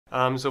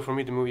So for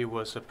me, the movie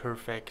was a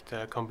perfect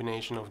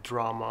combination of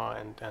drama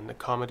and a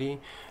comedy,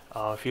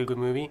 feel-good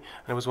movie.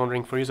 And I was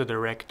wondering, for you as a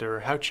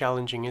director, how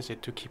challenging is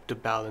it to keep the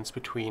balance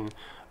between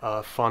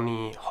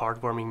funny,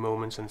 heartwarming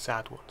moments and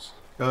sad ones?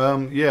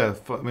 Yeah,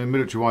 I mean,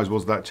 military-wise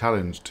was that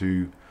challenge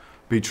to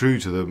be true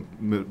to the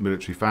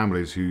military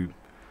families who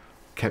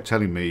kept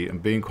telling me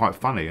and being quite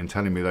funny and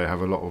telling me they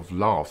have a lot of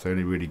laughs. They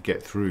only really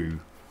get through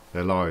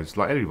their lives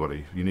like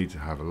everybody. You need to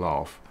have a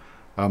laugh.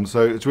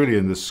 So it's really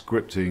in the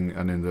scripting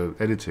and in the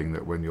editing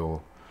that when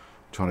you're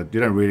trying to,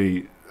 you don't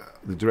really,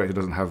 the director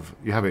doesn't have,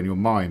 you have it in your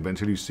mind, but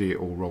until you see it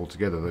all roll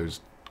together, those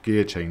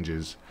gear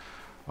changes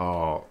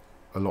are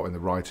a lot in the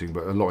writing,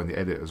 but a lot in the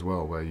edit as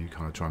well, where you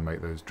kind of try and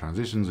make those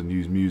transitions and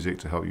use music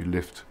to help you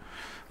lift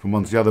from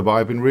one to the other. But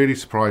I've been really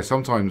surprised.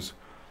 Sometimes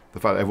the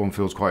fact that everyone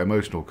feels quite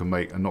emotional can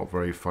make a not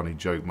very funny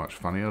joke much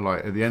funnier.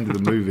 Like at the end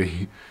of the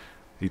movie,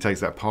 he takes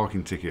that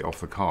parking ticket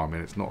off the car. I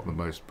mean, it's not the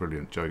most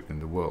brilliant joke in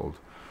the world.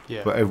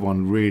 Yeah. But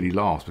everyone really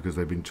laughs because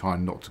they've been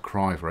trying not to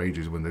cry for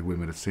ages when the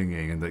women are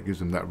singing, and that gives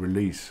them that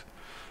release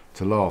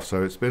to laugh.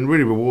 So it's been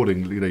really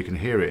rewarding. You know, you can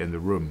hear it in the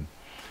room.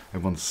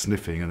 Everyone's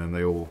sniffing, and then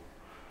they all.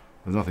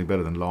 There's nothing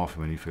better than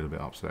laughing when you feel a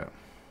bit upset.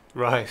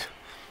 Right.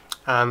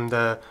 And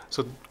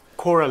so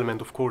core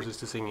element, of course, is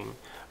the singing.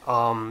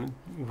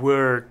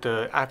 Were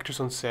the actors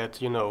on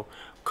set,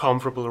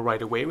 comfortable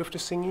right away with the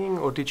singing,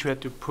 or did you have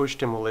to push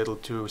them a little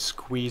to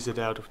squeeze it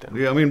out of them?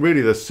 Yeah, I mean,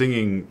 really, the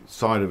singing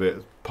side of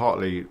it,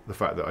 partly the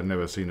fact that I'd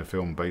never seen a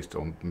film based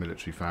on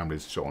military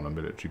families shot on a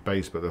military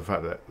base, but the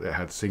fact that it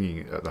had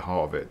singing at the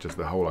heart of it, just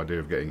the whole idea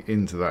of getting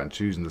into that and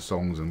choosing the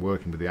songs and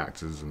working with the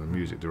actors and the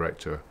music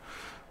director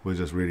was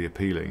just really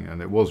appealing,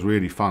 and it was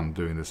really fun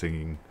doing the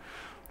singing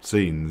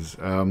scenes.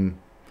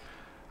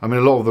 I mean,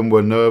 a lot of them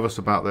were nervous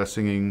about their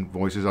singing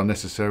voices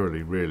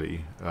unnecessarily,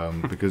 really,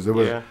 because there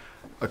was Yeah.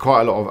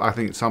 quite a lot of. I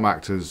think some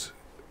actors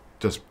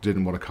just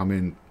didn't want to come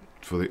in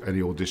for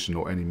any audition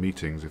or any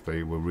meetings if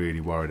they were really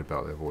worried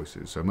about their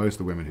voices. So most of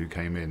the women who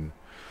came in,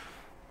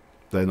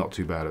 they're not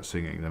too bad at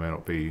singing. They may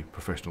not be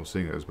professional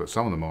singers, but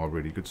some of them are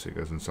really good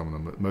singers, and some of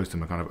them, most of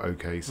them, are kind of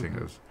okay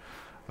singers.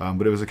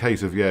 But it was a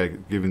case of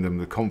giving them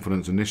the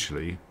confidence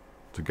initially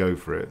to go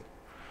for it,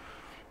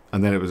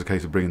 and then it was a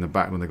case of bringing them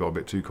back when they got a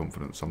bit too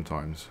confident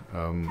sometimes,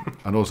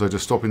 and also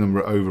just stopping them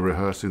over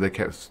rehearsing. They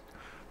kept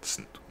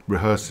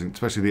rehearsing,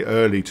 especially the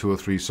early 2 or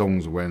 3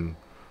 songs when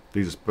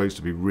these are supposed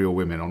to be real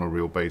women on a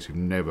real bass who've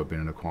never been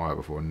in a choir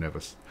before and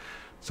never.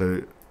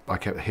 So I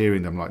kept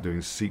hearing them like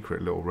doing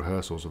secret little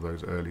rehearsals of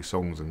those early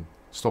songs and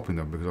stopping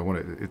them because I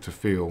wanted it to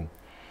feel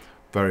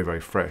very,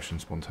 very fresh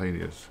and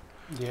spontaneous.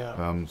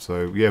 Yeah.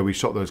 So yeah, we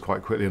shot those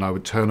quite quickly, and I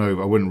would turn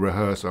over. I wouldn't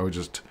rehearse. I would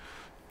just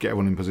get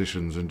everyone in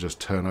positions and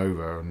just turn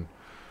over, and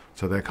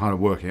so they're kind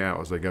of working out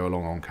as they go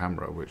along on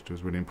camera, which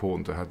was really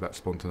important to have that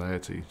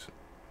spontaneity.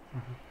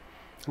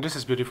 And this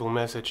is a beautiful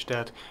message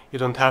that you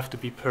don't have to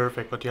be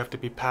perfect, but you have to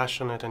be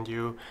passionate and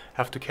you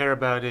have to care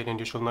about it and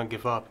you should not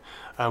give up.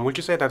 Would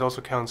you say that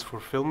also counts for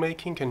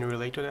filmmaking? Can you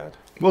relate to that?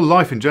 Well,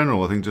 life in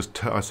general, I think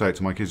I say it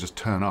to my kids, just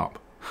turn up.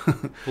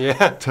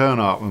 Yeah. Turn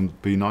up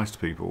and be nice to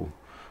people.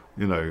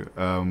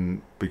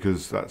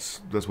 Because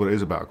that's what it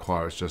is about a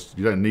choir. It's just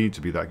you don't need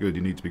to be that good.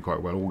 You need to be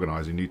quite well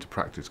organised. You need to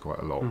practice quite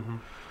a lot.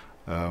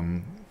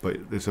 But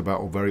it's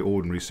about very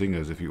ordinary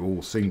singers. If you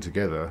all sing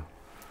together,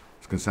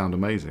 it can sound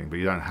amazing. But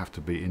you don't have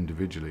to be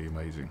individually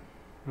amazing.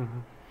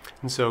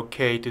 And so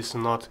Kate is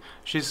not,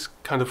 she's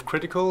kind of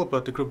critical,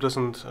 but the group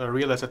doesn't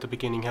realize at the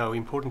beginning how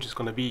important she's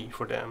going to be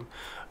for them.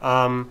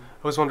 I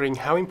was wondering,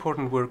 how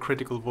important were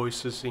critical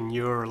voices in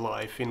your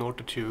life in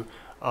order to,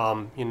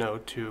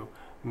 to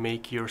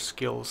make your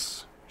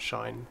skills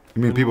shine?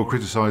 You mean people more?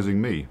 criticising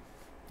me?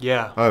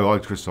 Yeah. Oh, I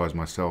criticise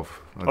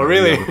myself. I Oh, don't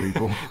really? Other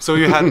people. So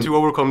you had to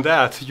overcome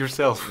that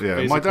yourself. Yeah,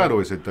 basically. my dad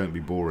always said, "Don't be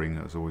boring."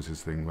 That was always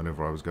his thing.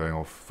 Whenever I was going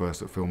off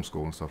first at film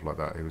school and stuff like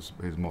that,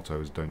 his motto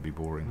was, "Don't be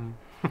boring."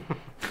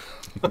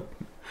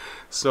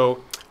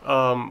 So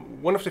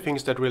one of the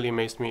things that really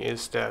amazed me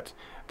is that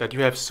you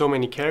have so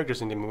many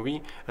characters in the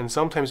movie, and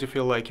sometimes you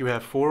feel like you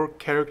have 4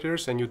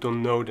 characters and you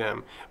don't know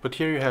them. But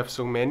here you have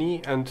so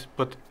many,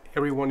 but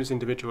everyone is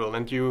individual,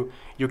 and you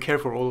care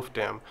for all of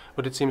them.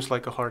 But it seems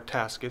like a hard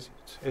task. Is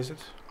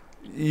it?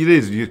 It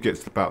is.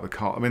 It's about the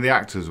cast. I mean, the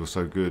actors were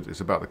so good.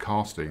 It's about the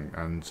casting,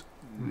 and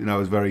I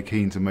was very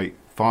keen to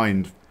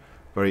find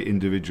very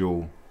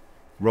individual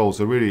roles.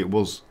 So really, it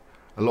was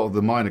a lot of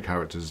the minor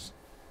characters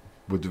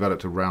were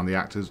developed around the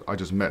actors. I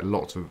just met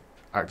lots of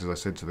actors. I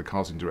said to the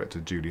casting director,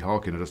 Julie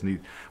Harkin,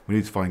 we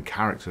need to find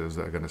characters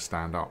that are going to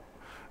stand up,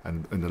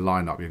 and in the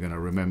lineup, you're going to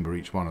remember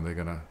each one, and they're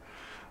going to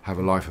have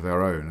a life of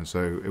their own. And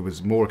so it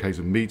was more a case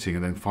of meeting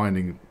and then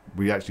finding.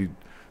 We actually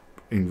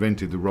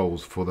invented the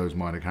roles for those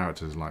minor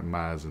characters like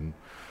Maz and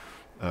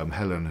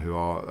Helen, who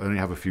only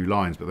have a few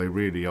lines, but they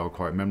really are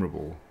quite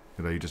memorable.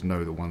 You just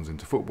know that one's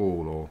into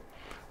football or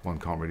one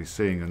can't really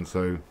sing, and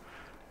so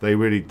they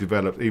really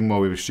developed. Even while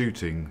we were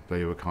shooting,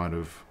 they were kind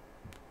of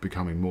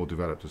becoming more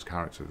developed as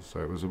characters. So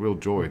it was a real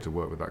joy to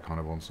work with that kind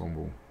of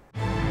ensemble.